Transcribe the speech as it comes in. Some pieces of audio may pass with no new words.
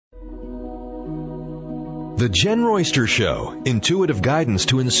The Jen Royster Show, intuitive guidance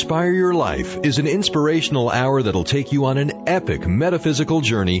to inspire your life, is an inspirational hour that'll take you on an epic metaphysical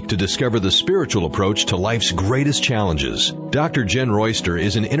journey to discover the spiritual approach to life's greatest challenges. Dr. Jen Royster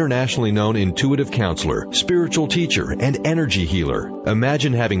is an internationally known intuitive counselor, spiritual teacher, and energy healer.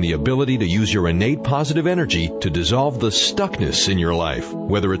 Imagine having the ability to use your innate positive energy to dissolve the stuckness in your life,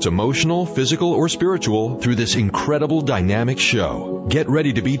 whether it's emotional, physical, or spiritual, through this incredible dynamic show. Get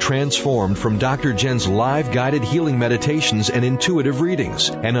ready to be transformed from Dr. Jen's live guided healing meditations and intuitive readings,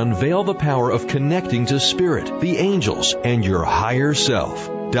 and unveil the power of connecting to spirit, the angels, and your higher self.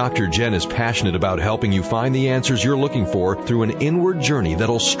 Dr. Jen is passionate about helping you find the answers you're looking for through an inward journey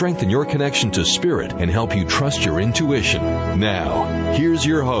that'll strengthen your connection to spirit and help you trust your intuition. Now, here's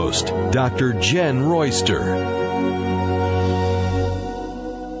your host, Dr. Jen Royster.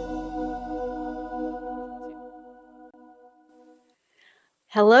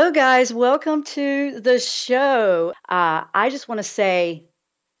 Hello, guys. Welcome to the show. I just want to say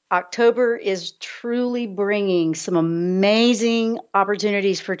October is truly bringing some amazing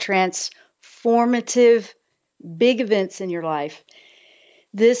opportunities for transformative big events in your life.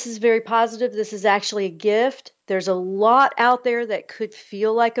 This is very positive. This is actually a gift. There's a lot out there that could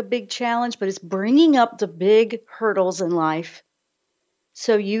feel like a big challenge, but it's bringing up the big hurdles in life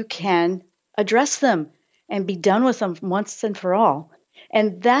so you can address them and be done with them once and for all.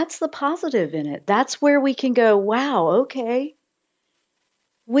 And that's the positive in it. That's where we can go, wow, okay,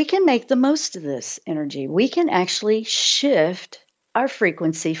 we can make the most of this energy. We can actually shift our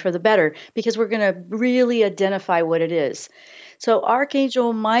frequency for the better because we're going to really identify what it is. So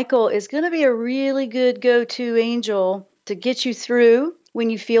Archangel Michael is going to be a really good go-to angel to get you through when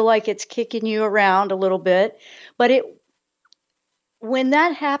you feel like it's kicking you around a little bit. But when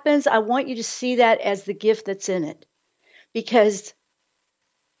that happens, I want you to see that as the gift that's in it, because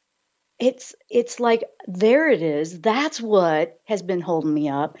it's like, there it is. That's what has been holding me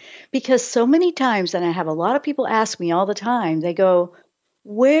up, because so many times, and I have a lot of people ask me all the time, they go,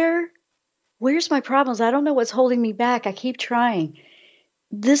 where's my problems? I don't know what's holding me back. I keep trying.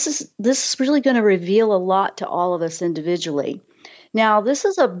 This is really going to reveal a lot to all of us individually. Now, this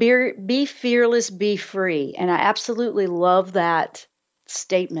is a be fearless, be free. And I absolutely love that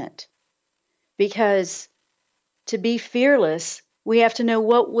statement, because to be fearless, we have to know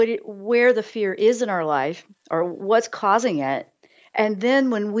where the fear is in our life or what's causing it. And then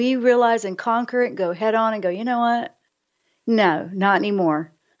when we realize and conquer it and go head on and go, you know what? No, not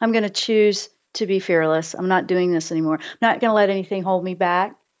anymore. I'm going to choose to be fearless. I'm not doing this anymore. I'm not going to let anything hold me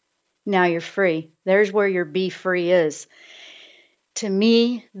back. Now you're free. There's where your be free is. To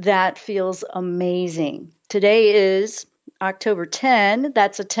me, that feels amazing. Today is October 10.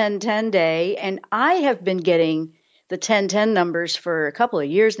 That's a 10-10 day. And I have been getting the 10-10 numbers for a couple of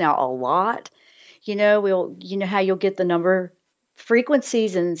years now, a lot. You know how you'll get the number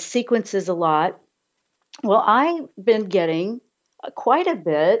frequencies and sequences a lot. Well, I've been getting quite a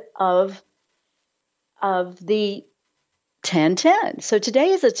bit of the 10-10. So today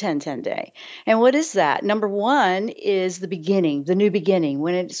is a 10-10 day. And what is that? Number one is the beginning, the new beginning.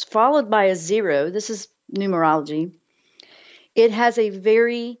 When it's followed by a 0, this is numerology, it has a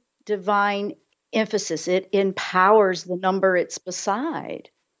very divine emphasis. It empowers the number it's beside.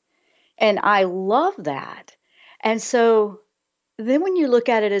 And I love that. And so then when you look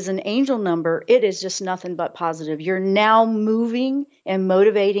at it as an angel number, it is just nothing but positive. You're now moving and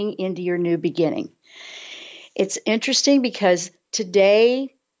motivating into your new beginning. It's interesting because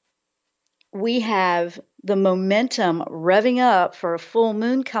today we have the momentum revving up for a full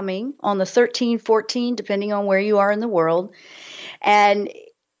moon coming on the 13, 14, depending on where you are in the world. And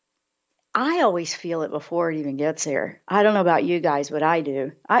I always feel it before it even gets here. I don't know about you guys, but I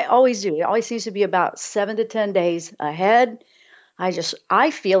do. I always do. It always seems to be about 7 to 10 days ahead.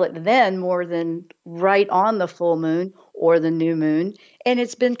 I feel it then more than right on the full moon or the new moon. And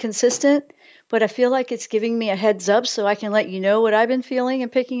it's been consistent, but I feel like it's giving me a heads up so I can let you know what I've been feeling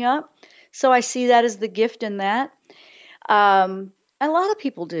and picking up. So I see that as the gift in that. A lot of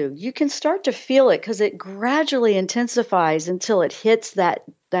people do. You can start to feel it because it gradually intensifies until it hits that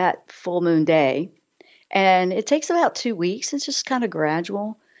full moon day. And it takes about 2 weeks. It's just kind of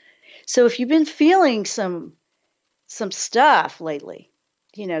gradual. So if you've been feeling some stuff lately,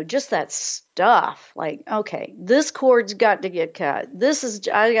 just that stuff, like, okay, this cord's got to get cut.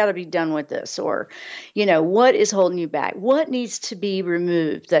 I got to be done with this. Or, what is holding you back? What needs to be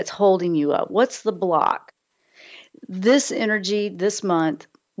removed that's holding you up? What's the block? This energy this month,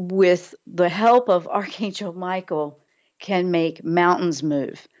 with the help of Archangel Michael, can make mountains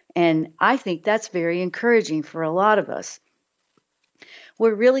move. And I think that's very encouraging for a lot of us.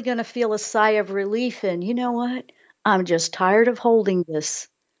 we're really going to feel a sigh of relief. And you know what? I'm just tired of holding this.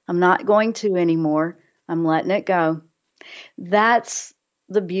 I'm not going to anymore. I'm letting it go. That's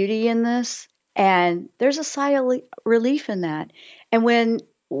the beauty in this. And there's a sigh of relief in that. And when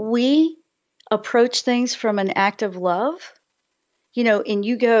we approach things from an act of love, and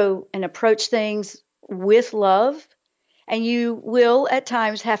you go and approach things with love, and you will at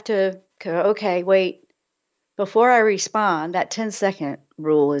times have to go, okay, wait, before I respond, that 10-second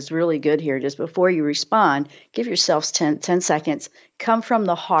rule is really good here. Just before you respond, give yourselves 10 seconds. Come from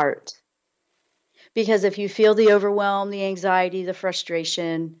the heart. Because if you feel the overwhelm, the anxiety, the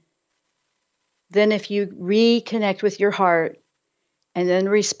frustration, then if you reconnect with your heart and then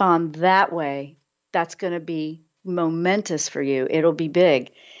respond that way, that's going to be momentous for you. It'll be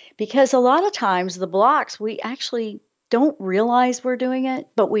big. Because a lot of times the blocks, we actually don't realize we're doing it,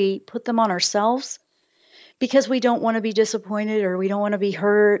 but we put them on ourselves because we don't want to be disappointed, or we don't want to be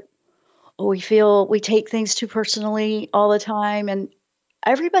hurt, or we take things too personally all the time. And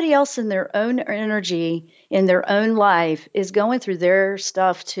everybody else in their own energy, in their own life, is going through their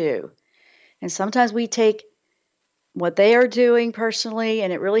stuff too. And sometimes we take what they are doing personally,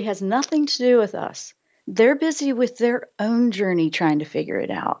 and it really has nothing to do with us. They're busy with their own journey trying to figure it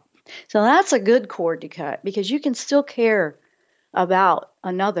out. So that's a good cord to cut, because you can still care about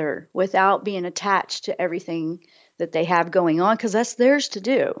another without being attached to everything that they have going on, because that's theirs to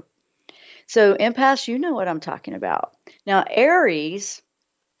do. So empaths, you know what I'm talking about. Now, Aries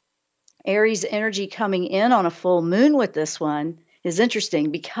energy coming in on a full moon with this one is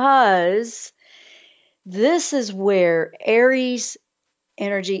interesting, because this is where Aries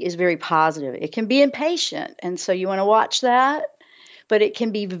energy is very positive. It can be impatient, and so you want to watch that, but it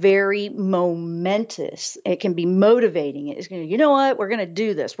can be very momentous. It can be motivating. It's going to, you know what, we're going to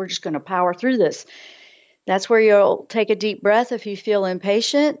do this. We're just going to power through this. That's where you'll take a deep breath if you feel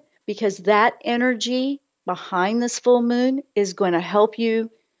impatient, because that energy behind this full moon is going to help you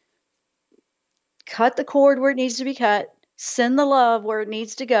cut the cord where it needs to be cut, send the love where it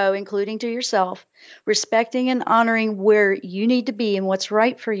needs to go, including to yourself, respecting and honoring where you need to be and what's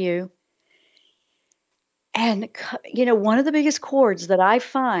right for you. And, one of the biggest cords that I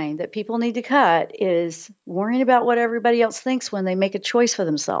find that people need to cut is worrying about what everybody else thinks when they make a choice for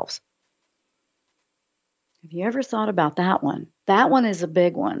themselves. Have you ever thought about that one? That one is a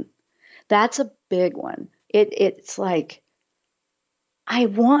big one. That's a big one. It's like, I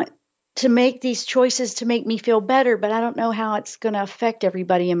want to make these choices to make me feel better, but I don't know how it's going to affect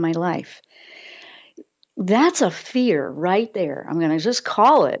everybody in my life. That's a fear right there. I'm going to just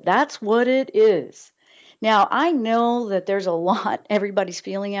call it. That's what it is. Now, I know that there's a lot everybody's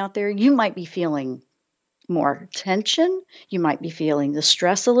feeling out there. You might be feeling more tension. You might be feeling the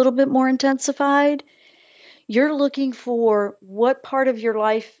stress a little bit more intensified. You're looking for, what part of your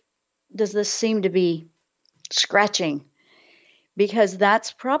life does this seem to be scratching? Because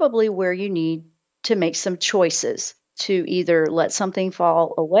that's probably where you need to make some choices to either let something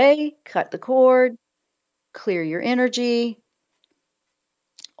fall away, cut the cord, clear your energy,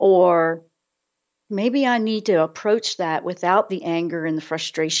 or maybe I need to approach that without the anger and the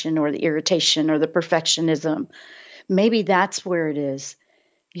frustration or the irritation or the perfectionism. Maybe that's where it is.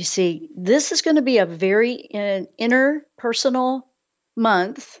 You see, this is going to be a very interpersonal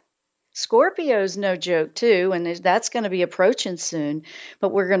month. Scorpio's no joke too, and that's going to be approaching soon.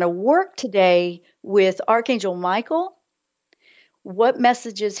 But we're going to work today with Archangel Michael, what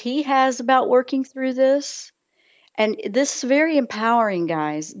messages he has about working through this. And this is very empowering,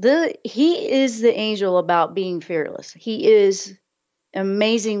 guys. He is the angel about being fearless. He is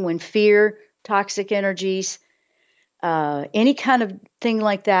amazing when fear, toxic energies, any kind of thing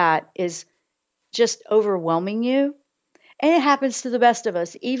like that is just overwhelming you. And it happens to the best of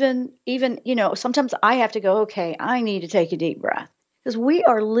us. Even, sometimes I have to go, okay, I need to take a deep breath, because we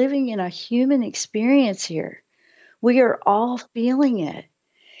are living in a human experience here. We are all feeling it.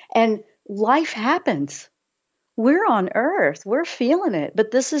 And life happens. We're on earth. We're feeling it.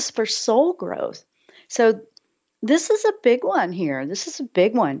 But this is for soul growth. So this is a big one here. This is a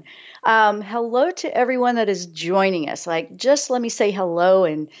big one. Hello to everyone that is joining us. Just let me say hello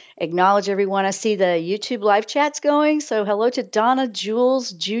and acknowledge everyone. I see the YouTube live chats going. So hello to Donna,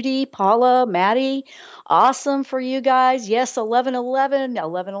 Jules, Judy, Paula, Maddie. Awesome for you guys. Yes, 1111.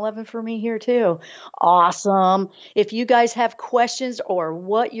 1111 for me here too. Awesome. If you guys have questions or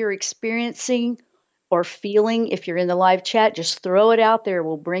what you're experiencing or feeling, if you're in the live chat, just throw it out there.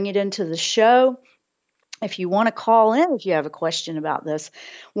 We'll bring it into the show. If you want to call in, if you have a question about this,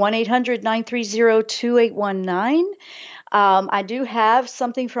 1-800-930-2819. I do have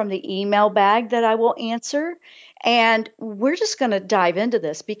something from the email bag that I will answer. And we're just going to dive into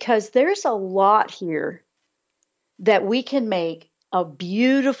this because there's a lot here that we can make a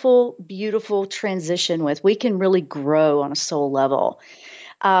beautiful, beautiful transition with. We can really grow on a soul level.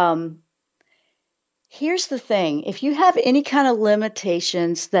 Um, Here's the thing. If you have any kind of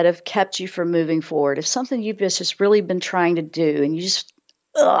limitations that have kept you from moving forward, if something you've just really been trying to do and you just,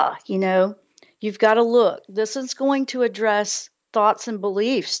 you've got to look. This is going to address thoughts and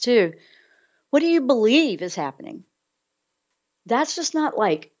beliefs too. What do you believe is happening? That's just not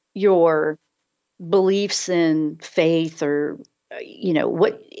like your beliefs in faith or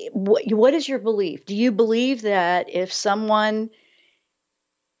what is your belief? Do you believe that if someone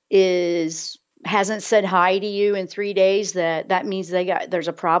hasn't said hi to you in 3 days that means there's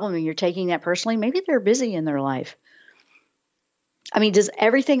a problem and you're taking that personally? Maybe they're busy in their life. I mean, does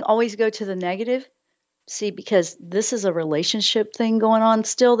everything always go to the negative? See, because this is a relationship thing going on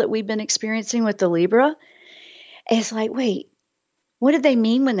still that we've been experiencing with the Libra. It's like, wait, what did they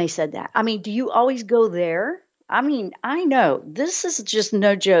mean when they said that? I mean, do you always go there? I mean, I know this is just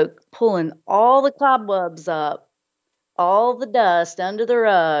no joke, pulling all the cobwebs up, all the dust under the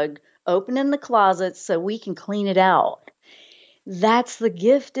rug, opening the closets so we can clean it out. That's the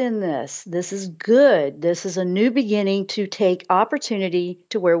gift in this. This is good. This is a new beginning to take opportunity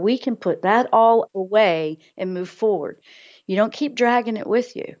to where we can put that all away and move forward. You don't keep dragging it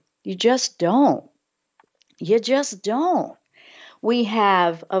with you. You just don't. You just don't. We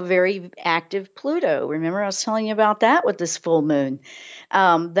have a very active Pluto. Remember, I was telling you about that with this full moon.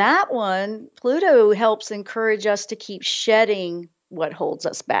 That one, Pluto helps encourage us to keep shedding what holds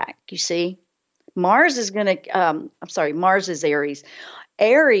us back. You see, Mars is Aries.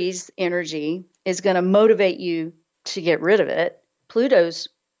 Aries energy is going to motivate you to get rid of it. Pluto's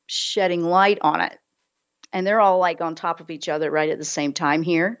shedding light on it. And they're all like on top of each other right at the same time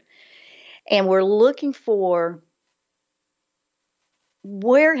here. And we're looking for,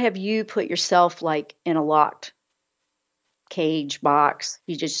 where have you put yourself like in a locked cage box?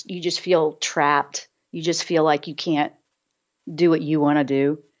 You just feel trapped. You just feel like you can't do what you want to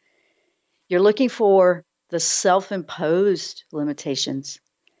do. You're looking for the self-imposed limitations.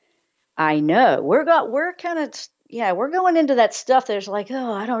 I know we're going into that stuff that's like,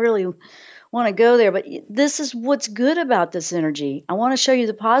 oh, I don't really want to go there, but this is what's good about this energy. I want to show you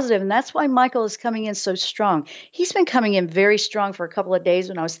the positive, and that's why Michael is coming in so strong. He's been coming in very strong for a couple of days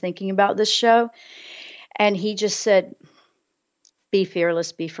when I was thinking about this show, and he just said, be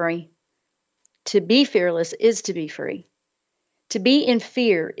fearless, be free. To be fearless is to be free. To be in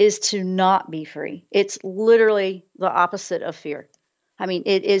fear is to not be free. It's literally the opposite of fear. I mean,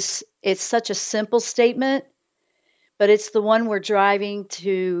 it's such a simple statement, but it's the one we're driving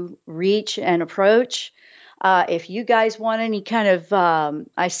to reach and approach. If you guys want any kind of,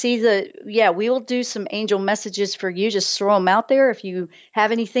 I see we will do some angel messages for you. Just throw them out there. If you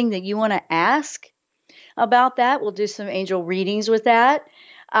have anything that you want to ask about that, we'll do some angel readings with that.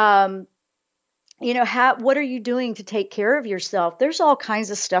 What are you doing to take care of yourself? There's all kinds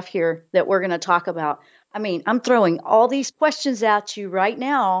of stuff here that we're going to talk about. I mean, I'm throwing all these questions at you right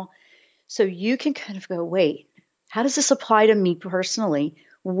now so you can kind of go, wait, how does this apply to me personally?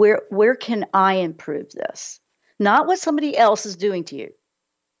 Where can I improve this? Not what somebody else is doing to you.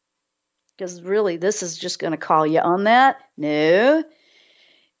 Because really, this is just going to call you on that. No,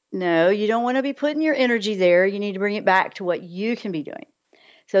 you don't want to be putting your energy there. You need to bring it back to what you can be doing.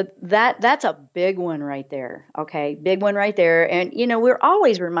 So that's a big one right there. Okay, big one right there. And, we're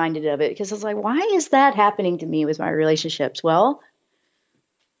always reminded of it because it's like, why is that happening to me with my relationships? Well,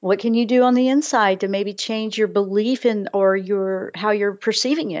 what can you do on the inside to maybe change your belief in or how you're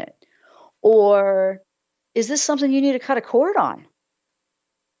perceiving it? Or is this something you need to cut a cord on?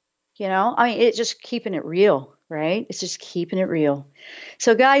 It's just keeping it real, right? It's just keeping it real.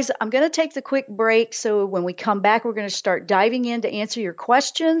 So guys, I'm going to take the quick break. So when we come back, we're going to start diving in to answer your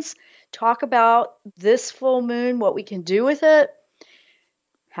questions, talk about this full moon, what we can do with it,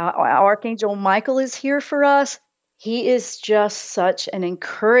 how Archangel Michael is here for us. He is just such an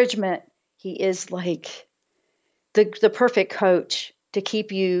encouragement. He is like the perfect coach to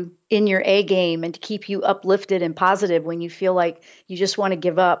keep you in your A game and to keep you uplifted and positive when you feel like you just want to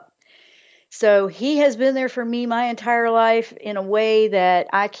give up. So he has been there for me my entire life in a way that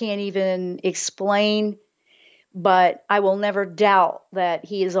I can't even explain, but I will never doubt that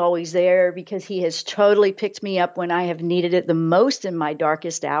he is always there because he has totally picked me up when I have needed it the most in my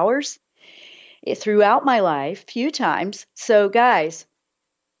darkest hours throughout my life, few times. So guys,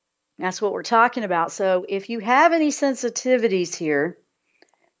 that's what we're talking about. So if you have any sensitivities here,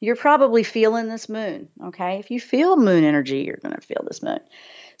 you're probably feeling this moon, okay? If you feel moon energy, you're going to feel this moon.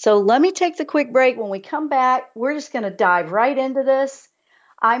 So let me take the quick break. When we come back, we're just going to dive right into this.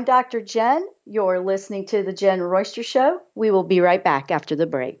 I'm Dr. Jen. You're listening to The Jen Royster Show. We will be right back after the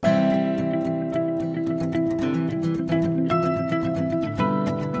break.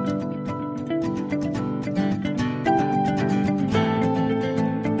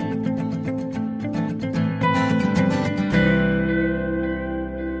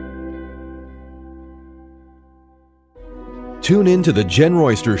 Tune in to The Jen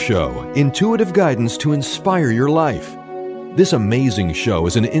Royster Show, intuitive guidance to inspire your life. This amazing show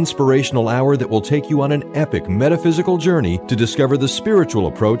is an inspirational hour that will take you on an epic metaphysical journey to discover the spiritual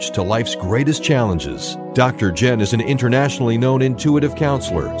approach to life's greatest challenges. Dr. Jen is an internationally known intuitive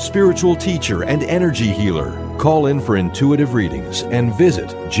counselor, spiritual teacher, and energy healer. Call in for intuitive readings and visit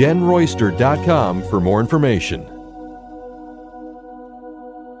jenroyster.com for more information.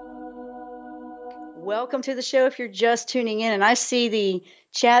 Welcome to the show if you're just tuning in. And I see the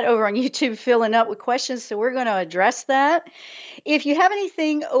chat over on YouTube filling up with questions, so we're going to address that. If you have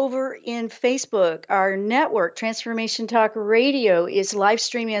anything over in Facebook, our network, Transformation Talk Radio, is live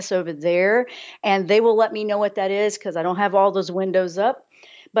streaming us over there, and they will let me know what that is because I don't have all those windows up,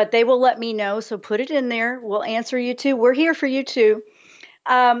 but they will let me know, so put it in there. We'll answer you too. We're here for you too.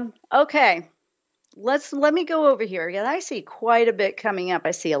 Okay. Let me go over here. Yeah, I see quite a bit coming up.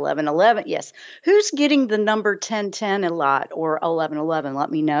 I see 1111. Yes. Who's getting the number 1010 a lot or 1111? Let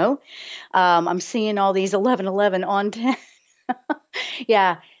me know. I'm seeing all these 1111 on 10.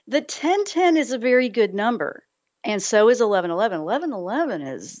 Yeah, the 1010 is a very good number. And so is 1111. 1111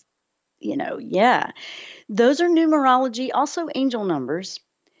 is, yeah. Those are numerology, also angel numbers.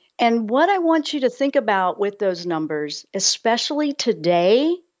 And what I want you to think about with those numbers, especially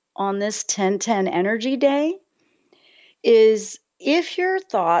today, on this 1010 energy day, is if your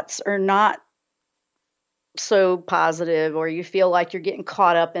thoughts are not so positive or you feel like you're getting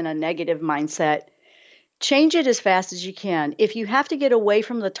caught up in a negative mindset, change it as fast as you can. If you have to get away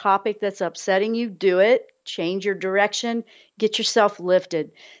from the topic that's upsetting you, do it. Change your direction. Get yourself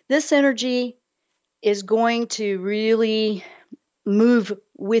lifted. This energy is going to really move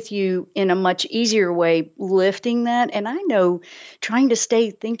with you in a much easier way, lifting that. And I know trying to stay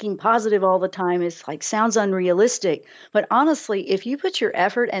thinking positive all the time is sounds unrealistic, but honestly, if you put your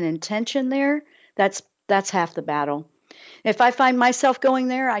effort and intention there, that's half the battle. If I find myself going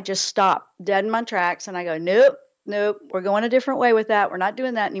there, I just stop dead in my tracks and I go, nope, we're going a different way with that. We're not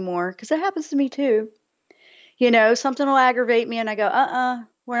doing that anymore, because it happens to me too. Something will aggravate me and I go,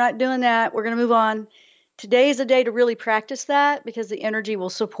 we're not doing that. We're going to move on. Today is a day to really practice that, because the energy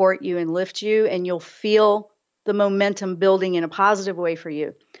will support you and lift you, and you'll feel the momentum building in a positive way for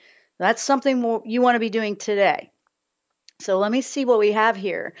you. That's something more you want to be doing today. So let me see what we have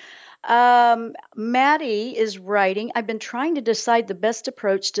here. Maddie is writing, I've been trying to decide the best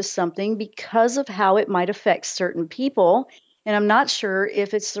approach to something because of how it might affect certain people, and I'm not sure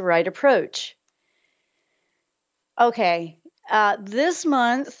if it's the right approach. Okay. This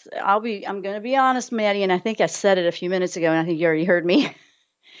month, I'm going to be honest, Maddie, and I think I said it a few minutes ago, and I think you already heard me.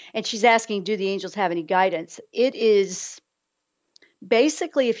 And she's asking, do the angels have any guidance? It is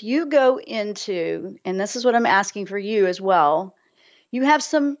basically, if you go into, and this is what I'm asking for you as well, you have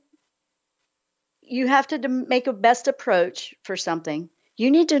to make a best approach for something. You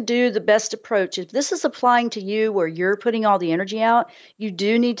need to do the best approach. If this is applying to you where you're putting all the energy out, you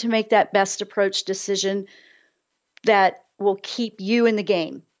do need to make that best approach decision that will keep you in the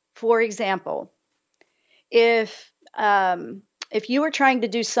game. For example, if you were trying to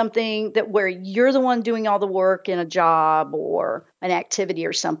do something that where you're the one doing all the work in a job or an activity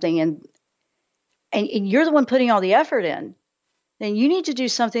or something, and you're the one putting all the effort in, then you need to do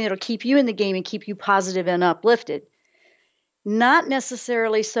something that'll keep you in the game and keep you positive and uplifted. Not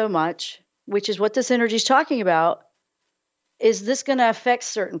necessarily so much, which is what this energy is talking about, is this going to affect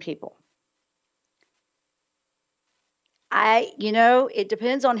certain people? It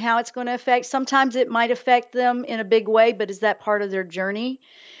depends on how it's going to affect. Sometimes it might affect them in a big way, but is that part of their journey?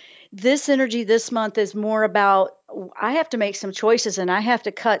 This energy this month is more about, I have to make some choices and I have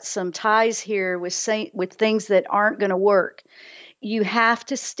to cut some ties here with things that aren't going to work. You have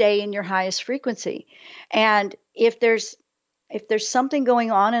to stay in your highest frequency. And if there's something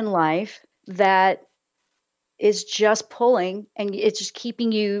going on in life that is just pulling and it's just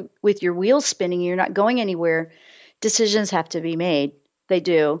keeping you with your wheels spinning, you're not going anywhere, decisions have to be made. They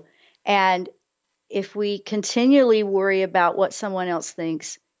do. And if we continually worry about what someone else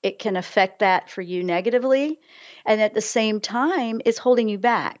thinks, it can affect that for you negatively. And at the same time, it's holding you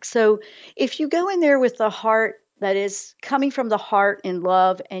back. So if you go in there with the heart that is coming from the heart in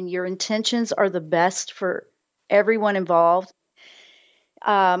love, and your intentions are the best for everyone involved,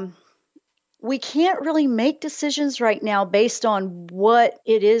 we can't really make decisions right now based on what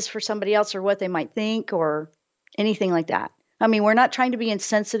it is for somebody else or what they might think or anything like that. I mean, we're not trying to be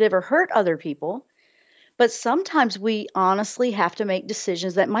insensitive or hurt other people, but sometimes we honestly have to make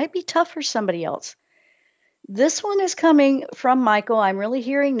decisions that might be tough for somebody else. This one is coming from Michael. I'm really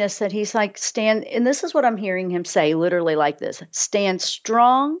hearing this, that he's like, stand, and this is what I'm hearing him say, literally like this: stand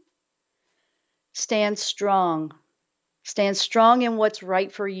strong, stand strong. Stand strong in what's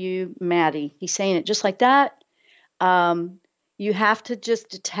right for you, Maddie. He's saying it just like that. You have to just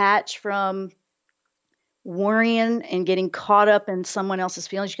detach from worrying and getting caught up in someone else's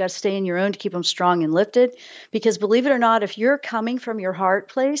feelings. You got to stay in your own to keep them strong and lifted. Because believe it or not, if you're coming from your heart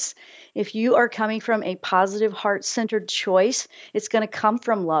place, if you are coming from a positive, heart-centered choice, it's going to come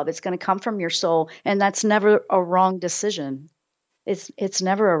from love. It's going to come from your soul. And that's never a wrong decision. It's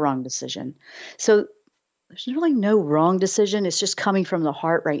never a wrong decision. So there's really no wrong decision. It's just coming from the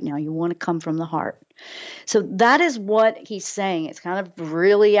heart right now. You want to come from the heart. So that is what he's saying. It's kind of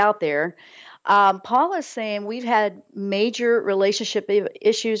really out there. Paul is saying, we've had major relationship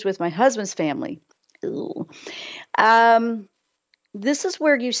issues with my husband's family. This is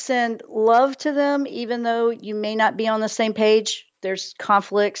where you send love to them, even though you may not be on the same page. There's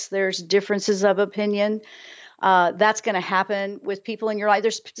conflicts. There's differences of opinion. That's going to happen with people in your life.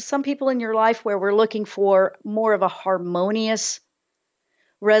 There's some people in your life where we're looking for more of a harmonious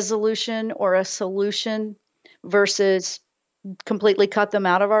resolution or a solution versus completely cut them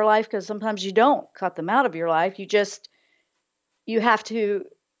out of our life, because sometimes you don't cut them out of your life. You have to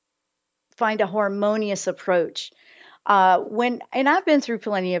find a harmonious approach. And I've been through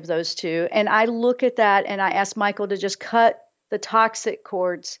plenty of those too. And I look at that and I ask Michael to just cut the toxic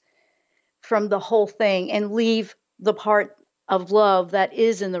cords from the whole thing and leave the part of love that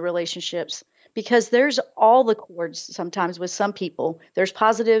is in the relationships, because there's all the cords sometimes with some people. There's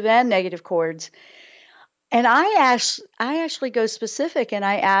positive and negative cords. And I actually go specific and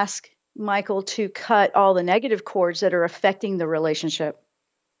I ask Michael to cut all the negative cords that are affecting the relationship.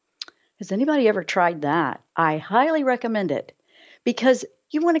 Has anybody ever tried that? I highly recommend it, because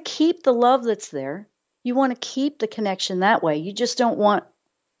you want to keep the love that's there. You want to keep the connection that way. You just don't want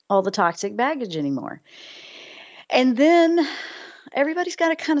all the toxic baggage anymore. And then everybody's got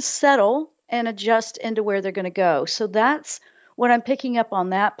to kind of settle and adjust into where they're going to go. So that's what I'm picking up on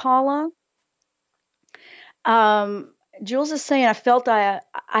that, Paula. Jules is saying, I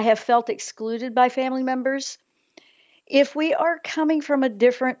have felt excluded by family members. If we are coming from a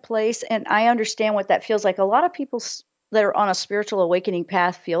different place, and I understand what that feels like, a lot of people that are on a spiritual awakening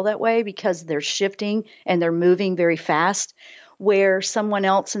path feel that way because they're shifting and they're moving very fast, where someone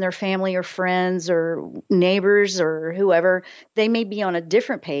else in their family or friends or neighbors or whoever, they may be on a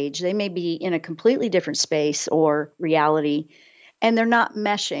different page. They may be in a completely different space or reality, and they're not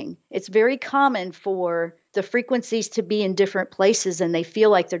meshing. It's very common for the frequencies to be in different places, and they feel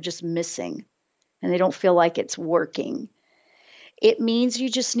like they're just missing, and they don't feel like it's working. It means you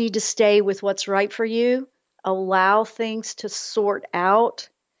just need to stay with what's right for you, allow things to sort out.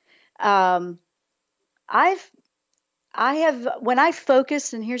 I have, when I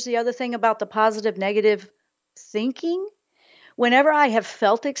focus, and here's the other thing about the positive, negative thinking, whenever I have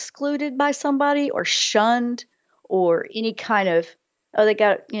felt excluded by somebody or shunned or any kind of, they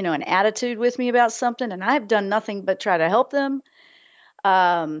got, an attitude with me about something and I've done nothing but try to help them.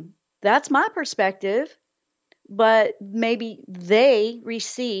 That's my perspective, but maybe they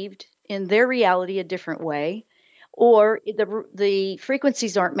received in their reality a different way, or the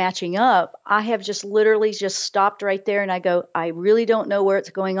frequencies aren't matching up. I have just literally just stopped right there and I go, I really don't know where it's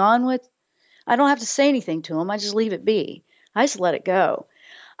going on with. I don't have to say anything to them. I just leave it be. I just let it go.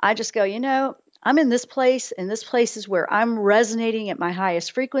 I just go, I'm in this place, and this place is where I'm resonating at my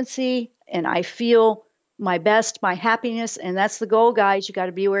highest frequency, and I feel my best, my happiness, and that's the goal, guys. You got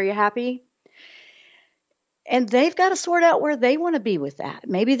to be where you're happy. And they've got to sort out where they want to be with that.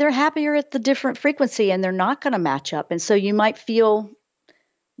 Maybe they're happier at the different frequency and they're not going to match up. And so you might feel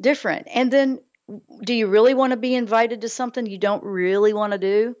different. And then, do you really want to be invited to something you don't really want to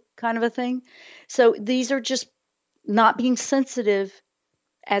do, kind of a thing? So these are just not being sensitive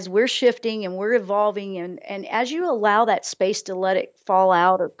as we're shifting and we're evolving. And as you allow that space to let it fall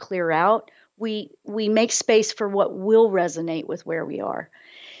out or clear out, we make space for what will resonate with where we are.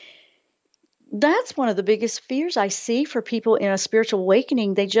 That's one of the biggest fears I see for people in a spiritual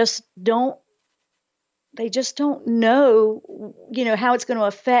awakening. They just don't know, how it's going to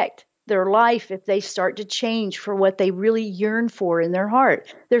affect their life if they start to change for what they really yearn for in their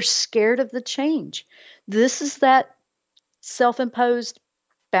heart. They're scared of the change. This is that self-imposed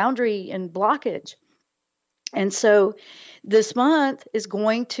boundary and blockage. And so this month is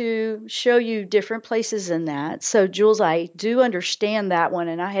going to show you different places in that. So, Jules, I do understand that one,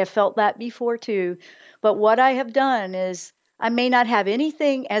 and I have felt that before too. But what I have done is I may not have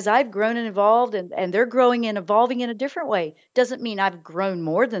anything as I've grown and evolved, and they're growing and evolving in a different way. Doesn't mean I've grown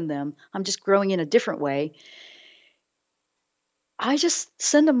more than them. I'm just growing in a different way. I just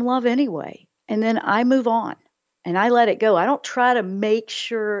send them love anyway. And then I move on and I let it go. I don't try to make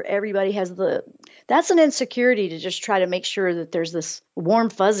sure everybody has that's an insecurity to just try to make sure that there's this warm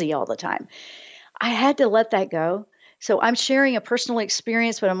fuzzy all the time. I had to let that go. So I'm sharing a personal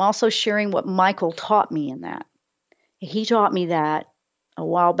experience, but I'm also sharing what Michael taught me in that. He taught me that a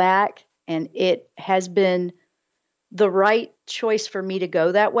while back, and it has been the right choice for me to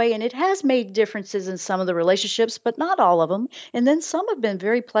go that way. And it has made differences in some of the relationships, but not all of them. And then some have been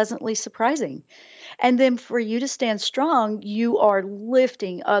very pleasantly surprising. And then for you to stand strong, you are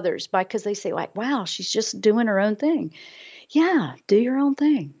lifting others because they say, like, wow, she's just doing her own thing. Yeah, do your own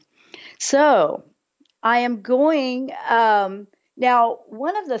thing. So I am going now.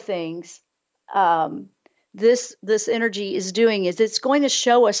 One of the things this energy is doing is it's going to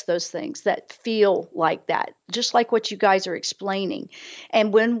show us those things that feel like that, just like what you guys are explaining.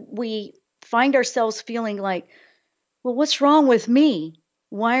 And when we find ourselves feeling like, well, what's wrong with me?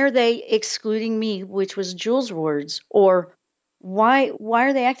 Why are they excluding me? Which was Jules' words. Or why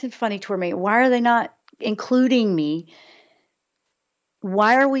are they acting funny toward me? Why are they not including me?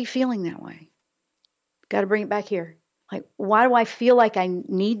 Why are we feeling that way? Got to bring it back here. Like, why do I feel like I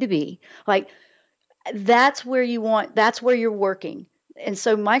need to be? Like, that's where you're working. And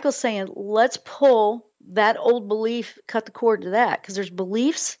so Michael's saying, let's pull that old belief, cut the cord to that, because there's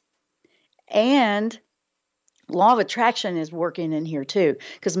beliefs and law of attraction is working in here too,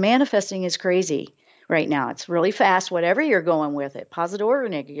 because manifesting is crazy right now. It's really fast, whatever you're going with it, positive or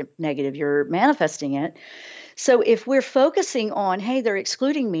negative, you're manifesting it. So if we're focusing on, hey, they're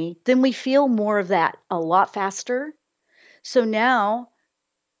excluding me, then we feel more of that a lot faster. So now,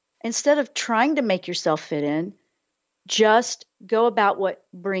 instead of trying to make yourself fit in, just go about what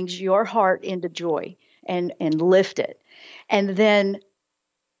brings your heart into joy and lift it. And then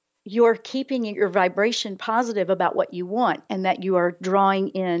you're keeping your vibration positive about what you want, and that you are drawing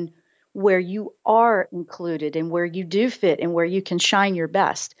in where you are included and where you do fit and where you can shine your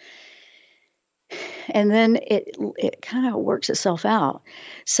best. And then it kind of works itself out.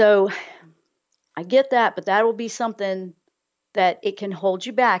 So I get that, but that will be something that it can hold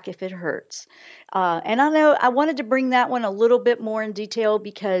you back if it hurts. And I know I wanted to bring that one a little bit more in detail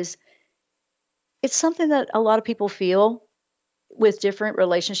because it's something that a lot of people feel with different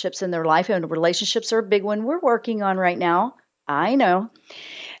relationships in their life. And relationships are a big one we're working on right now. I know.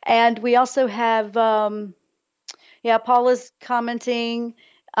 And we also have, Paula's commenting.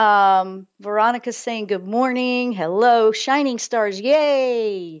 Veronica's saying, good morning. Hello, shining stars.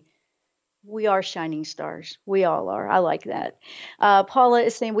 Yay. We are shining stars. We all are. I like that. Paula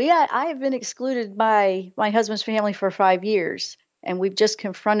is saying, I have been excluded by my husband's family for 5 years, and we've just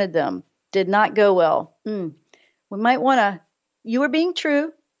confronted them. Did not go well. We might want to, you were being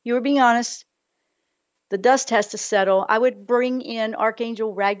true. You were being honest. The dust has to settle. I would bring in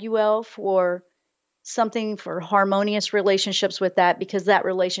Archangel Raguel for something for harmonious relationships with that, because that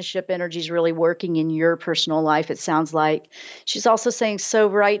relationship energy is really working in your personal life, it sounds like. She's also saying, so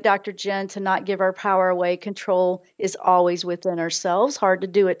right, Dr. Jen, to not give our power away. Control is always within ourselves. Hard to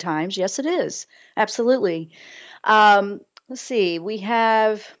do at times. Yes, it is. Absolutely. Let's see. We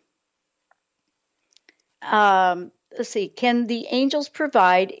have, let's see. Can the angels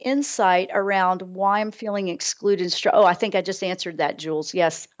provide insight around why I'm feeling excluded? Oh, I think I just answered that, Jules.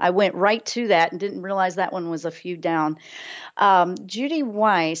 Yes, I went right to that and didn't realize that one was a few down. Judy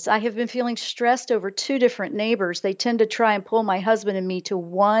Weiss, I have been feeling stressed over 2 different neighbors. They tend to try and pull my husband and me to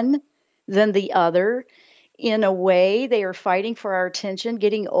one, then the other. In a way, they are fighting for our attention,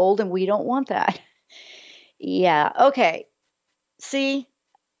 getting old, and we don't want that. Yeah, okay. See?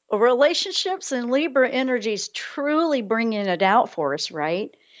 Relationships and Libra energies truly bringing it out for us,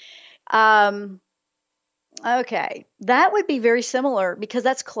 right? Okay, that would be very similar because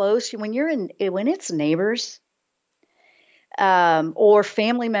that's close. When it's neighbors, or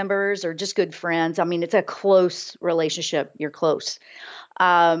family members or just good friends. I mean, it's a close relationship. You're close.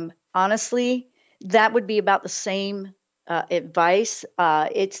 Honestly, that would be about the same advice.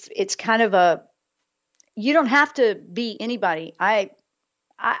 It's kind of you don't have to be anybody. I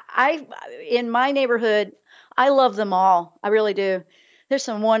in my neighborhood, I love them all. I really do. There's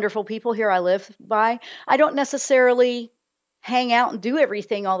some wonderful people here I live by. I don't necessarily hang out and do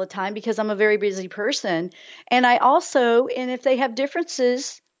everything all the time because I'm a very busy person. And if they have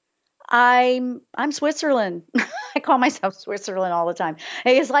differences, I'm Switzerland. I call myself Switzerland all the time.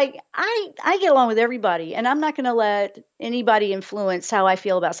 It's like I get along with everybody, and I'm not going to let anybody influence how I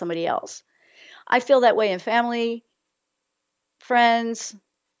feel about somebody else. I feel that way in family, friends,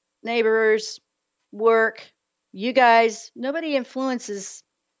 neighbors, work. You guys, nobody influences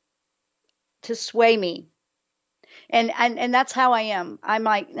to sway me, and that's how I am. I'm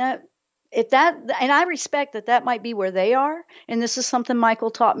like, if that, and I respect that that might be where they are. And this is something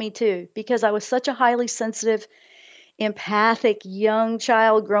Michael taught me too, because I was such a highly sensitive, empathic young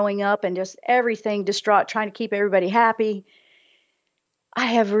child growing up and just everything distraught, trying to keep everybody happy. I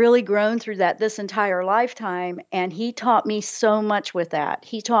have really grown through that this entire lifetime. And he taught me so much with that.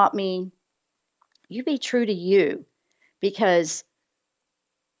 He taught me, you be true to you, because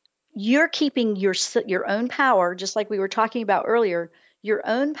you're keeping your own power, just like we were talking about earlier. Your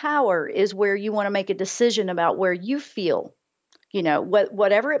own power is where you want to make a decision about where you feel,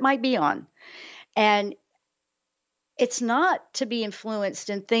 whatever it might be on. And it's not to be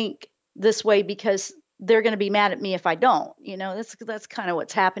influenced and think this way because they're going to be mad at me if I don't. That's kind of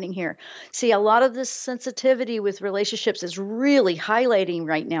what's happening here. See, a lot of this sensitivity with relationships is really highlighting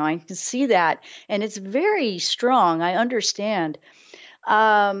right now. I can see that, and it's very strong. I understand.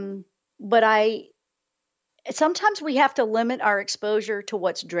 But sometimes we have to limit our exposure to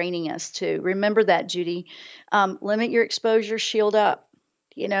what's draining us too. Remember that, Judy. Limit your exposure, shield up.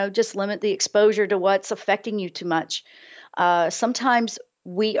 Just limit the exposure to what's affecting you too much. Sometimes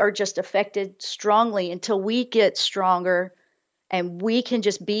we are just affected strongly until we get stronger and we can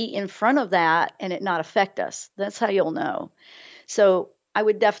just be in front of that and it not affect us. That's how you'll know. So I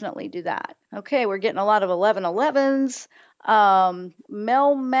would definitely do that. Okay, we're getting a lot of 1111s.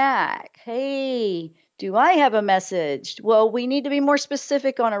 Mel Mack, hey, do I have a message? Well, we need to be more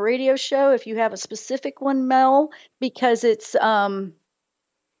specific on a radio show if you have a specific one, Mel, because it's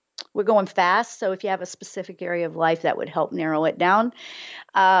we're going fast. So if you have a specific area of life, that would help narrow it down.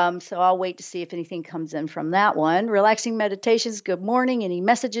 So I'll wait to see if anything comes in from that one. Relaxing meditations, good morning. Any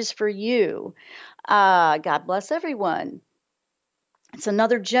messages for you? God bless everyone. It's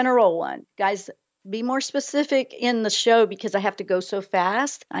another general one. Guys, be more specific in the show because I have to go so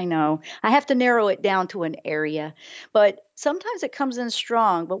fast. I know. I have to narrow it down to an area. But sometimes it comes in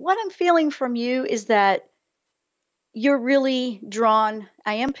strong. But what I'm feeling from you is that you're really drawn.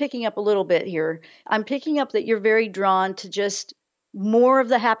 I am picking up a little bit here. I'm picking up that you're very drawn to just more of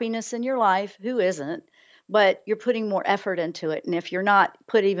the happiness in your life. Who isn't? But you're putting more effort into it. And if you're not,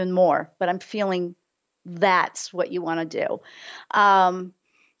 put even more. But I'm feeling that's what you want to do.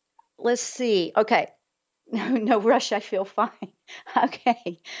 Let's see. Okay. No rush. I feel fine.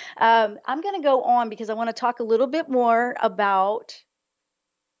 Okay. I'm going to go on because I want to talk a little bit more about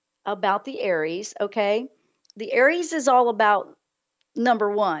the Aries. Okay. The Aries is all about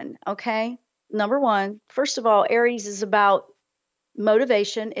number one. Okay. Number one, first of all, Aries is about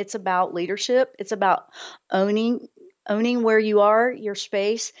motivation. It's about leadership. It's about owning where you are, your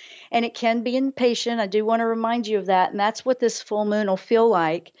space, and it can be impatient. I do want to remind you of that. And that's what this full moon will feel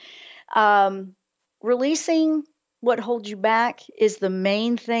like. Releasing what holds you back is the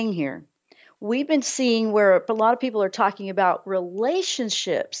main thing here. We've been seeing where a lot of people are talking about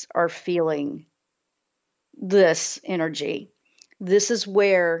relationships are feeling this energy. This is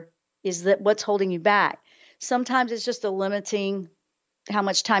what's holding you back. Sometimes it's just a limiting how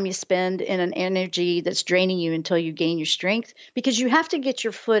much time you spend in an energy that's draining you until you gain your strength, because you have to get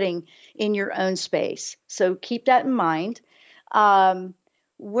your footing in your own space. So keep that in mind.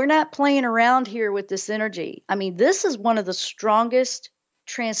 We're not playing around here with this energy. I mean, this is one of the strongest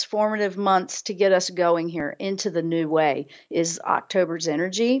transformative months to get us going here into the new way is October's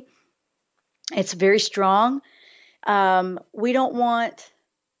energy. It's very strong. We don't want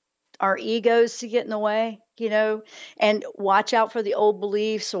our egos to get in the way, and watch out for the old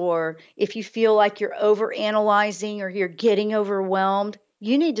beliefs, or if you feel like you're overanalyzing or you're getting overwhelmed,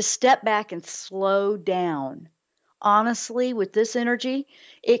 you need to step back and slow down. Honestly, with this energy,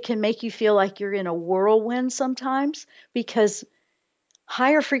 it can make you feel like you're in a whirlwind sometimes because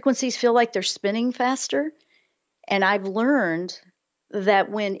higher frequencies feel like they're spinning faster. And I've learned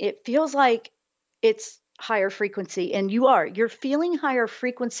that when it feels like it's higher frequency and you're feeling higher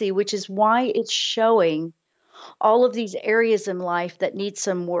frequency, which is why it's showing all of these areas in life that need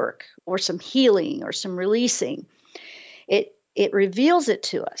some work or some healing or some releasing. It reveals it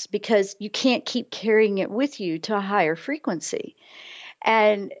to us because you can't keep carrying it with you to a higher frequency.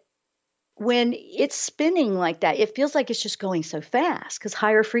 And when it's spinning like that, it feels like it's just going so fast because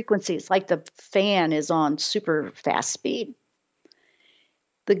higher frequency, it's like the fan is on super fast speed.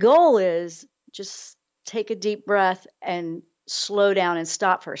 The goal is just take a deep breath and slow down and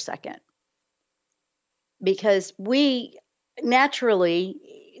stop for a second. Because we naturally,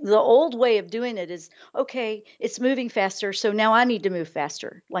 the old way of doing it is, okay, it's moving faster, so now I need to move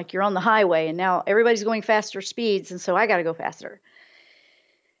faster. Like you're on the highway and now everybody's going faster speeds, and so I got to go faster.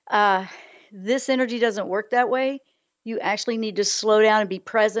 This energy doesn't work that way. You actually need to slow down and be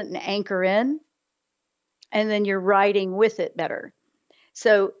present and anchor in, and then you're riding with it better.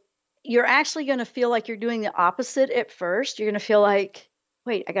 So you're actually going to feel like you're doing the opposite at first. You're going to feel like,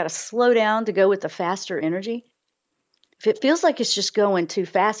 wait, I got to slow down to go with the faster energy. If it feels like it's just going too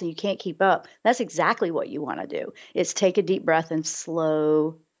fast and you can't keep up, that's exactly what you want to do. It's take a deep breath and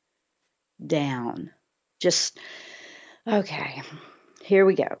slow down. Just, okay, here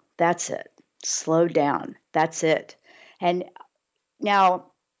we go. That's it. Slow down. That's it. And now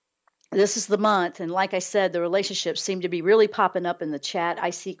this is the month. And like I said, the relationships seem to be really popping up in the chat.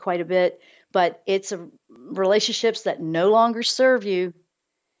 I see quite a bit, but it's relationships that no longer serve you.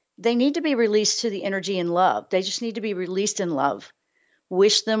 They need to be released to the energy in love. They just need to be released in love.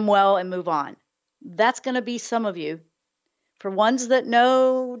 Wish them well and move on. That's going to be some of you. For ones that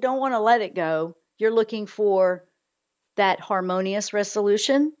don't want to let it go, you're looking for that harmonious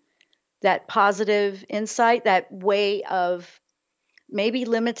resolution, that positive insight, that way of maybe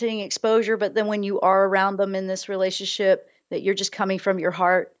limiting exposure, but then when you are around them in this relationship, that you're just coming from your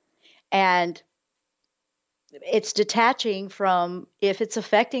heart, and it's detaching from if it's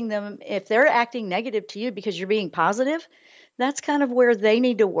affecting them. If they're acting negative to you because you're being positive, that's kind of where they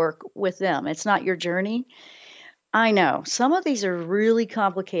need to work with them. It's not your journey. I know some of these are really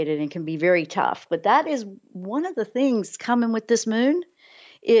complicated and can be very tough, but that is one of the things coming with this moon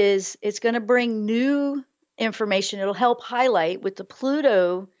is it's going to bring new information. It'll help highlight with the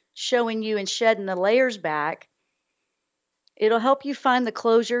Pluto showing you and shedding the layers back. It'll help you find the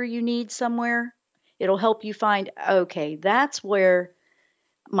closure you need somewhere. It'll help you find, okay, that's where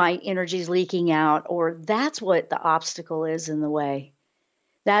my energy is leaking out, or that's what the obstacle is in the way.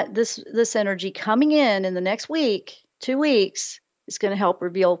 That this energy coming in the next week, 2 weeks, is going to help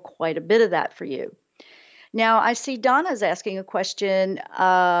reveal quite a bit of that for you. Now, I see Donna's asking a question.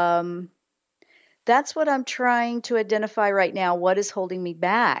 That's what I'm trying to identify right now. What is holding me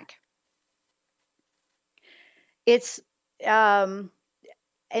back? It's,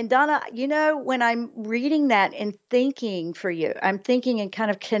 and Donna, when I'm reading that and thinking for you, I'm thinking and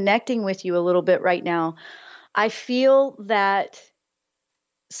kind of connecting with you a little bit right now. I feel that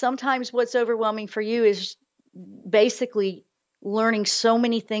sometimes what's overwhelming for you is basically learning so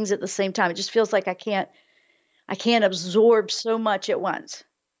many things at the same time. It just feels like I can't absorb so much at once.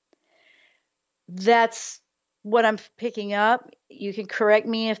 That's what I'm picking up. You can correct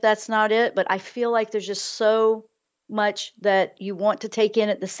me if that's not it, but I feel like there's just so much that you want to take in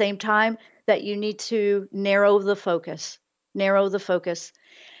at the same time that you need to narrow the focus,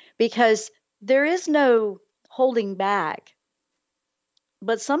 because there is no holding back.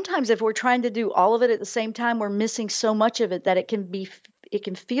 But sometimes if we're trying to do all of it at the same time, we're missing so much of it that it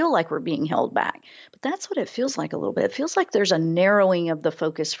can feel like we're being held back. But that's what it feels like a little bit. It feels like there's a narrowing of the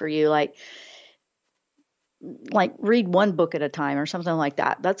focus for you, like read one book at a time or something like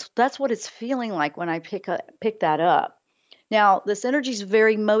that. That's what it's feeling like when I pick that up. Now, this energy is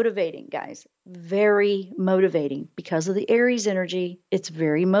very motivating, guys. Very motivating. Because of the Aries energy, it's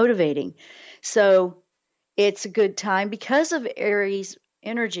very motivating. So it's a good time because of Aries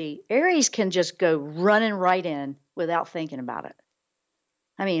energy. Aries can just go running right in without thinking about it.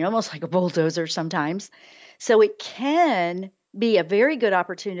 I mean, almost like a bulldozer sometimes. So it can be a very good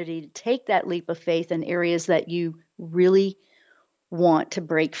opportunity to take that leap of faith in areas that you really want to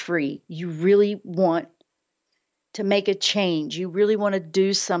break free. You really want to make a change. You really want to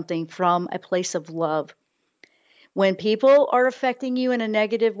do something from a place of love. When people are affecting you in a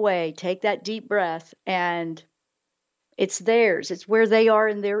negative way, take that deep breath, and it's theirs. It's where they are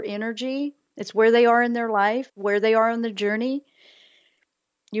in their energy. It's where they are in their life, where they are on the journey.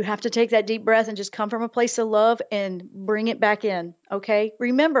 You have to take that deep breath and just come from a place of love and bring it back in, okay?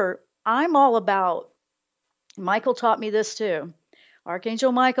 Remember, I'm all about, Michael taught me this too.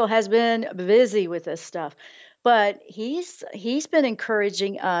 Archangel Michael has been busy with this stuff, but he's been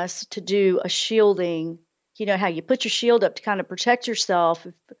encouraging us to do a shielding. You know how you put your shield up to kind of protect yourself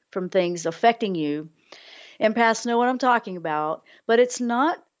from things affecting you. Empaths know what I'm talking about, but it's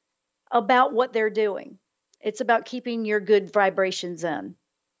not about what they're doing. It's about keeping your good vibrations in.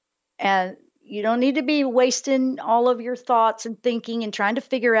 And you don't need to be wasting all of your thoughts and thinking and trying to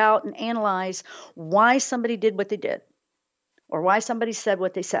figure out and analyze why somebody did what they did or why somebody said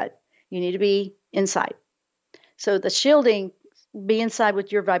what they said. You need to be inside. So the shielding, be inside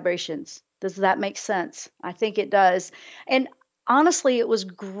with your vibrations. Does that make sense? I think it does. And honestly, it was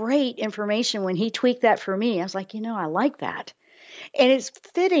great information when he tweaked that for me. I was like, I like that. And it's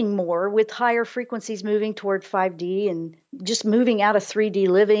fitting more with higher frequencies moving toward 5D and just moving out of 3D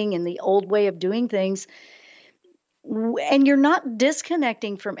living and the old way of doing things. And you're not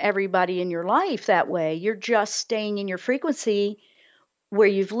disconnecting from everybody in your life that way. You're just staying in your frequency where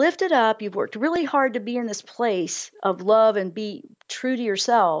you've lifted up, you've worked really hard to be in this place of love and be true to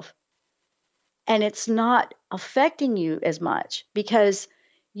yourself. And it's not affecting you as much because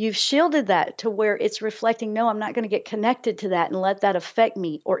you've shielded that to where it's reflecting, no, I'm not going to get connected to that and let that affect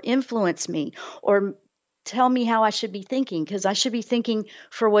me or influence me or tell me how I should be thinking, because I should be thinking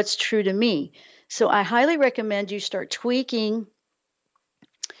for what's true to me. So I highly recommend you start tweaking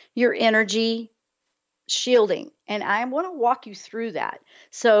your energy shielding. And I want to walk you through that.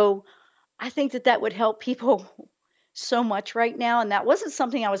 So I think that would help people so much right now. And that wasn't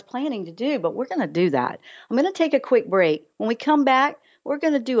something I was planning to do, but we're going to do that. I'm going to take a quick break. When we come back, we're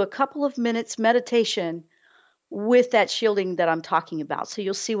going to do a couple of minutes meditation with that shielding that I'm talking about. So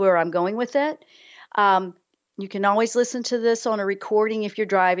you'll see where I'm going with it. You can always listen to this on a recording if you're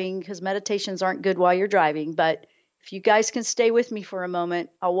driving, because meditations aren't good while you're driving. But if you guys can stay with me for a moment,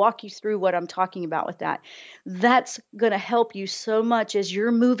 I'll walk you through what I'm talking about with that. That's going to help you so much as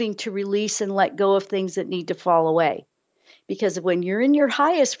you're moving to release and let go of things that need to fall away. Because when you're in your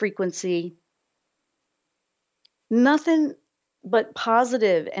highest frequency, nothing but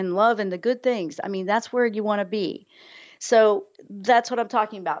positive and love and the good things. I mean, that's where you want to be. So that's what I'm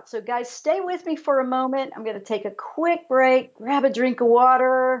talking about. So guys, stay with me for a moment. I'm going to take a quick break, grab a drink of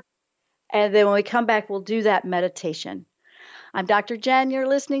water, and then when we come back, we'll do that meditation. I'm Dr. Jen. You're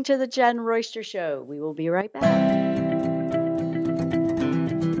listening to The Jen Royster Show. We will be right back.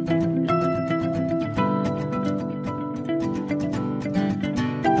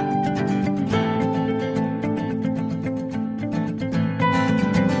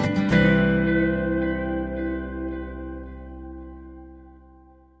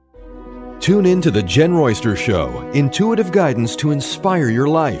 Tune in to The Jen Royster Show, intuitive guidance to inspire your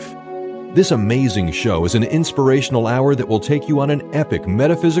life. This amazing show is an inspirational hour that will take you on an epic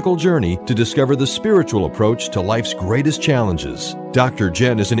metaphysical journey to discover the spiritual approach to life's greatest challenges. Dr.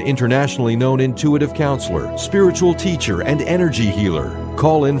 Jen is an internationally known intuitive counselor, spiritual teacher, and energy healer.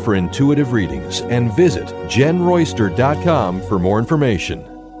 Call in for intuitive readings and visit jenroyster.com for more information.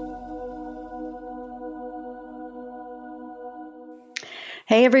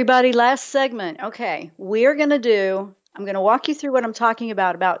 Hey, everybody, last segment. Okay, I'm going to walk you through what I'm talking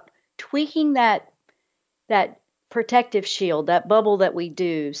about tweaking that protective shield, that bubble that we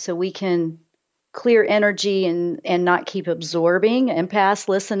do so we can clear energy and not keep absorbing. Empaths,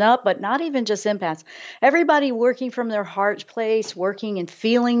 listen up, but not even just empaths. Everybody working from their heart place, working and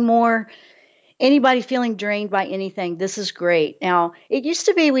feeling more. Anybody feeling drained by anything, this is great. Now, it used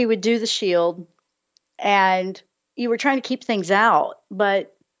to be we would do the shield and you were trying to keep things out,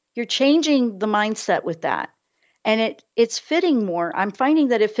 but you're changing the mindset with that. And it's fitting more. I'm finding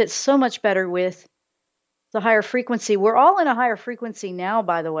that it fits so much better with the higher frequency. We're all in a higher frequency now,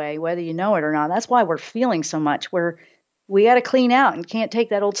 by the way, whether you know it or not. That's why we're feeling so much. We got to clean out and can't take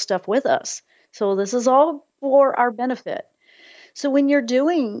that old stuff with us. So this is all for our benefit. So when you're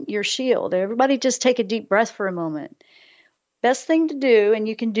doing your shield, everybody just take a deep breath for a moment. Best thing to do, and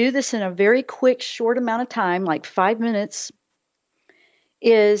you can do this in a very quick, short amount of time, like 5 minutes,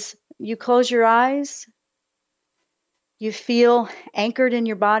 is you close your eyes, you feel anchored in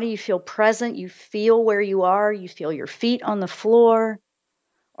your body, you feel present, you feel where you are, you feel your feet on the floor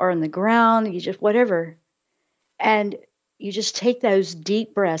or on the ground, you just whatever. And you just take those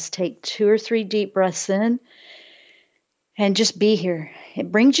deep breaths, take 2 or 3 deep breaths in, and just be here.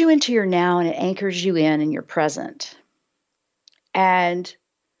 It brings you into your now and it anchors you in and you're present. And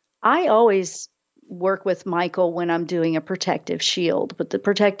I always work with Michael when I'm doing a protective shield. But the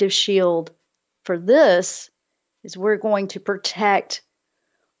protective shield for this is we're going to protect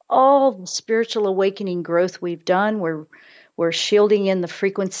all the spiritual awakening growth we've done. We're shielding in the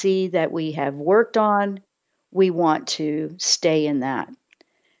frequency that we have worked on. We want to stay in that.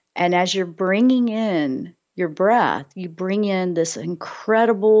 And as you're bringing in your breath, you bring in this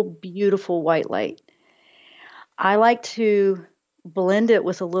incredible, beautiful white light. I like to blend it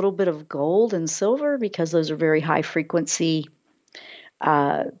with a little bit of gold and silver because those are very high frequency.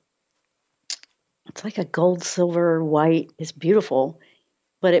 It's like a gold, silver, white. It's beautiful,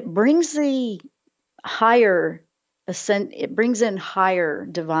 but it brings it brings in higher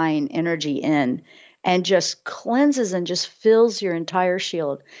divine energy in and just cleanses and just fills your entire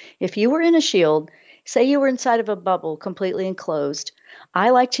shield. If you were in a shield Say you were inside of a bubble, completely enclosed.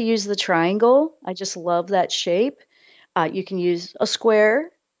 I like to use the triangle. I just love that shape. You can use a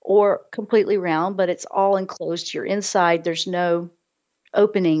square or completely round, but it's all enclosed. You're inside. There's no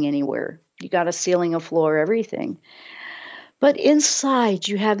opening anywhere. You got a ceiling, a floor, everything. But inside,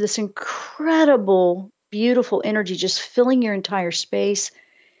 you have this incredible, beautiful energy just filling your entire space.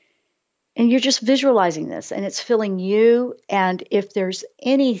 And you're just visualizing this, and it's filling you. And if there's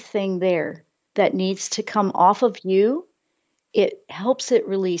anything there that needs to come off of you, it helps it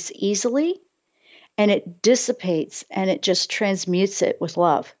release easily, and it dissipates, and it just transmutes it with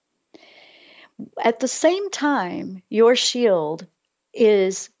love. At the same time, your shield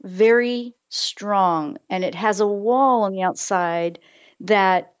is very strong, and it has a wall on the outside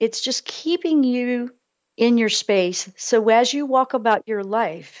that it's just keeping you in your space. So as you walk about your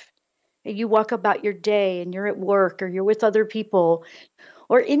life, you walk about your day and you're at work or you're with other people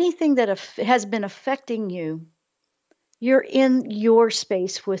or anything that has been affecting you, you're in your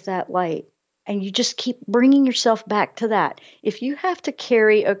space with that light. And you just keep bringing yourself back to that. If you have to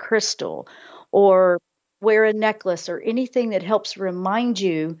carry a crystal or wear a necklace or anything that helps remind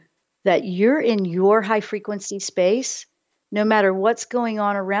you that you're in your high frequency space, no matter what's going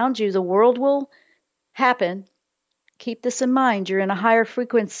on around you, the world will happen. Keep this in mind. You're in a higher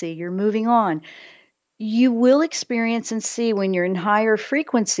frequency. You're moving on. You will experience and see when you're in higher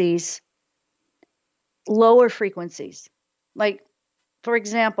frequencies, lower frequencies. Like, for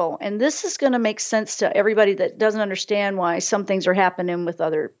example, and this is going to make sense to everybody that doesn't understand why some things are happening with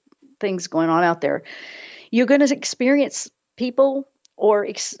other things going on out there. You're going to experience people or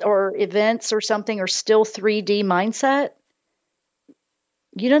events or something or still 3D mindset.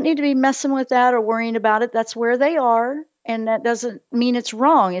 You don't need to be messing with that or worrying about it. That's where they are. And that doesn't mean it's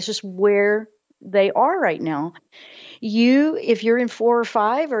wrong. It's just where they are right now. If you're in 4 or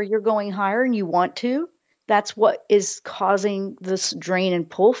 5 or you're going higher and you want to, that's what is causing this drain and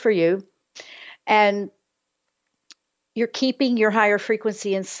pull for you. And you're keeping your higher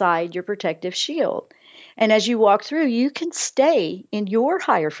frequency inside your protective shield. And as you walk through, you can stay in your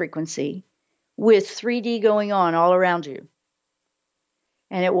higher frequency with 3D going on all around you.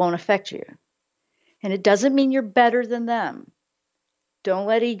 And it won't affect you. And it doesn't mean you're better than them. Don't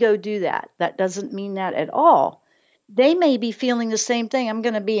let ego do that. That doesn't mean that at all. They may be feeling the same thing. I'm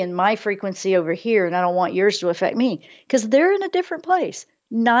going to be in my frequency over here, and I don't want yours to affect me because they're in a different place.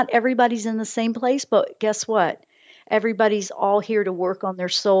 Not everybody's in the same place, but guess what? Everybody's all here to work on their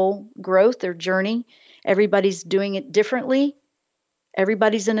soul growth, their journey. Everybody's doing it differently.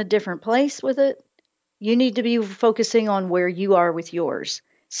 Everybody's in a different place with it. You need to be focusing on where you are with yours.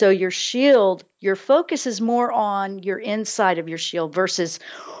 So your shield, your focus is more on your inside of your shield versus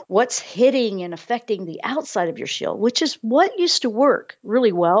what's hitting and affecting the outside of your shield, which is what used to work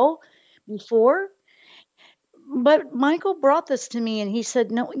really well before. But Michael brought this to me and he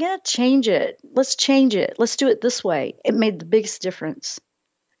said, no, we got to change it. Let's change it. Let's do it this way. It made the biggest difference.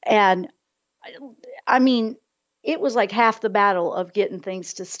 And I mean, it was like half the battle of getting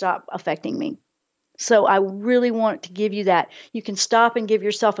things to stop affecting me. So I really want to give you that. You can stop and give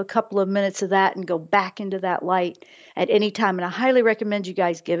yourself a couple of minutes of that and go back into that light at any time. And I highly recommend you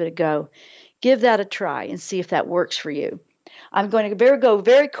guys give it a go. Give that a try and see if that works for you. I'm going to go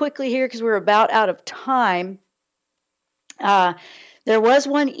very quickly here because we're about out of time. There was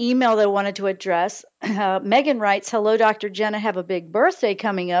one email that I wanted to address. Megan writes, hello, Dr. Jen. I have a big birthday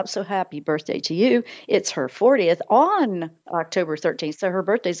coming up, so happy birthday to you. It's her 40th on October 13th, so her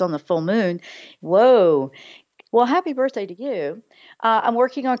birthday's on the full moon. Whoa. Well, happy birthday to you. I'm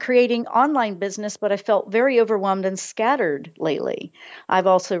working on creating online business, but I felt very overwhelmed and scattered lately. I've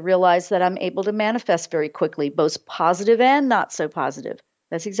also realized that I'm able to manifest very quickly, both positive and not so positive.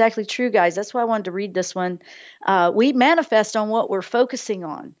 That's exactly true, guys. That's why I wanted to read this one. We manifest on what we're focusing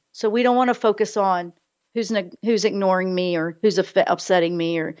on. So we don't want to focus on who's ignoring me or who's upsetting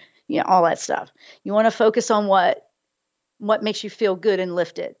me or all that stuff. You want to focus on what makes you feel good and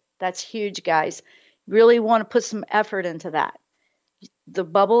lifted. That's huge, guys. Really want to put some effort into that. The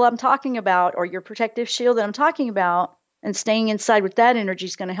bubble I'm talking about or your protective shield that I'm talking about and staying inside with that energy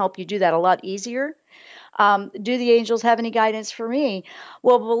is going to help you do that a lot easier. Do the angels have any guidance for me?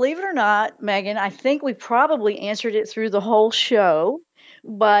 Well, believe it or not, Megan, I think we probably answered it through the whole show,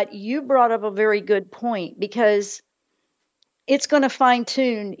 but you brought up a very good point because it's going to fine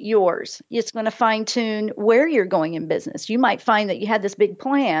tune yours. It's going to fine tune where you're going in business. You might find that you had this big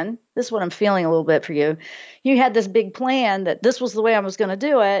plan. This is what I'm feeling a little bit for you. You had this big plan that this was the way I was going to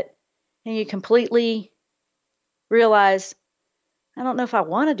do it, and you completely realize, I don't know if I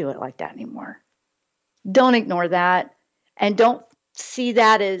want to do it like that anymore. Don't ignore that, and don't see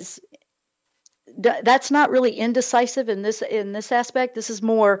that as that's not really indecisive in this aspect. This is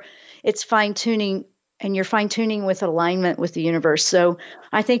more, it's fine tuning, and you're fine tuning with alignment with the universe. So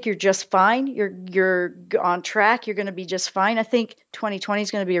I think you're just fine. You're on track. You're going to be just fine. I think 2020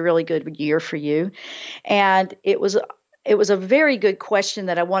 is going to be a really good year for you. And it was a very good question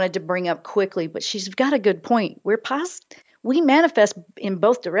that I wanted to bring up quickly, but she's got a good point. We manifest in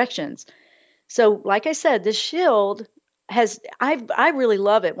both directions. So like I said, this shield I really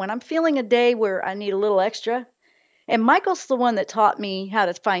love it when I'm feeling a day where I need a little extra. And Michael's the one that taught me how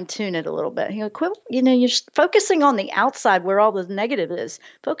to fine tune it a little bit. He goes, quit, you're focusing on the outside where all the negative is.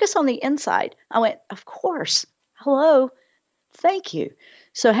 Focus on the inside. I went, of course. Hello. Thank you.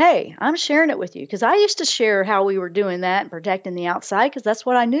 So, hey, I'm sharing it with you because I used to share how we were doing that and protecting the outside because that's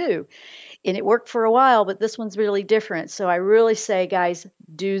what I knew. And it worked for a while, but this one's really different. So I really say, guys,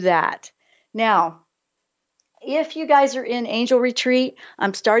 do that. Now, if you guys are in Angel Retreat,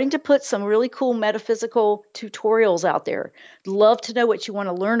 I'm starting to put some really cool metaphysical tutorials out there. Love to know what you want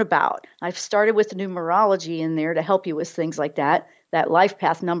to learn about. I've started with numerology in there to help you with things like that. That life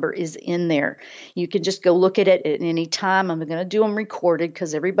path number is in there. You can just go look at it at any time. I'm going to do them recorded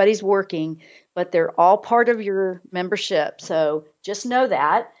because everybody's working, but they're all part of your membership. So just know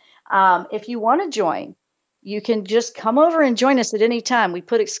that. If you want to join, you can just come over and join us at any time. We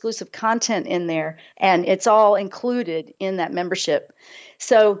put exclusive content in there, and it's all included in that membership.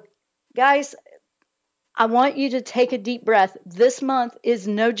 So, guys, I want you to take a deep breath. This month is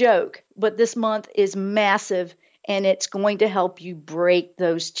no joke, but this month is massive, and it's going to help you break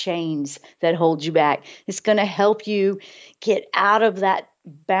those chains that hold you back. It's going to help you get out of that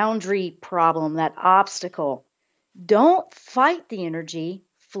boundary problem, that obstacle. Don't fight the energy.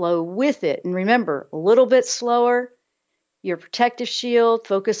 Flow with it. And remember, a little bit slower, your protective shield,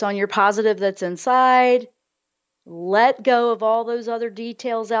 focus on your positive that's inside. Let go of all those other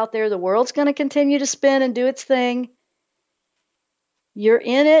details out there. The world's going to continue to spin and do its thing. You're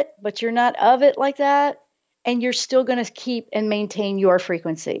in it, but you're not of it like that. And you're still going to keep and maintain your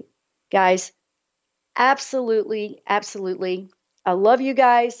frequency. Guys, absolutely, absolutely. I love you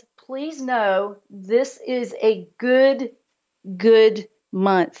guys. Please know this is a good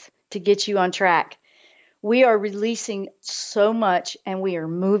month to get you on track. We are releasing so much and we are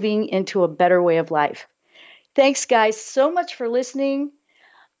moving into a better way of life. Thanks, guys, so much for listening.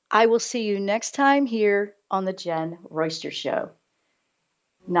 I will see you next time here on the Jen Royster Show.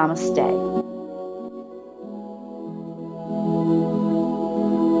 Namaste.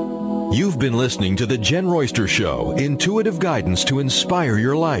 You've been listening to The Jen Royster Show, intuitive guidance to inspire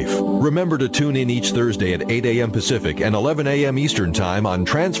your life. Remember to tune in each Thursday at 8 a.m. Pacific and 11 a.m. Eastern Time on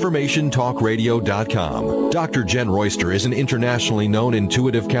TransformationTalkRadio.com. Dr. Jen Royster is an internationally known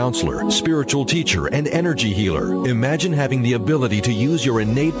intuitive counselor, spiritual teacher, and energy healer. Imagine having the ability to use your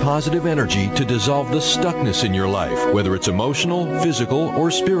innate positive energy to dissolve the stuckness in your life, whether it's emotional, physical, or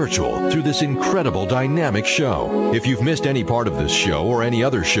spiritual, through this incredible dynamic show. If you've missed any part of this show or any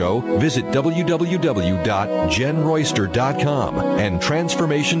other show, visit www.jenroyster.com and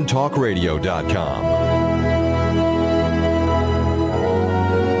TransformationTalkRadio.com.